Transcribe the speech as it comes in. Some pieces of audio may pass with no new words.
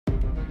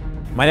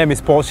My name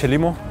is Paul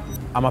Chelimo.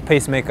 I'm a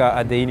pacemaker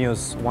at the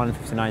INEOS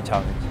 159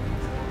 challenge.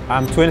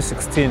 I'm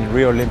 2016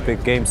 Rio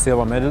Olympic Games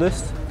silver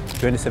medalist,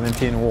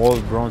 2017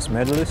 World bronze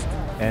medalist,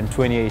 and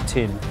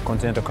 2018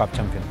 Continental Cup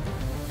champion.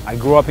 I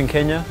grew up in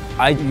Kenya.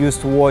 I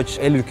used to watch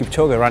Eliud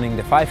Kipchoge running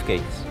the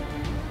 5Ks.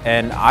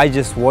 And I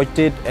just watched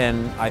it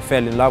and I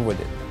fell in love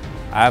with it.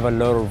 I have a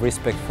lot of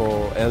respect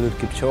for Eliud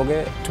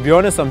Kipchoge. To be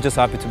honest, I'm just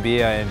happy to be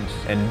here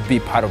and be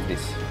part of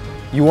this.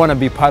 You want to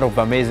be part of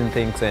amazing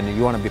things and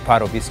you want to be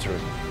part of history.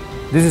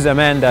 This is a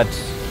man that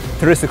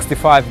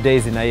 365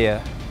 days in a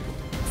year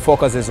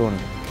focuses on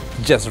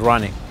just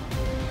running.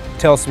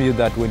 Tells me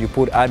that when you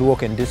put hard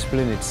work and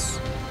discipline,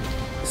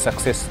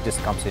 success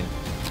just comes in.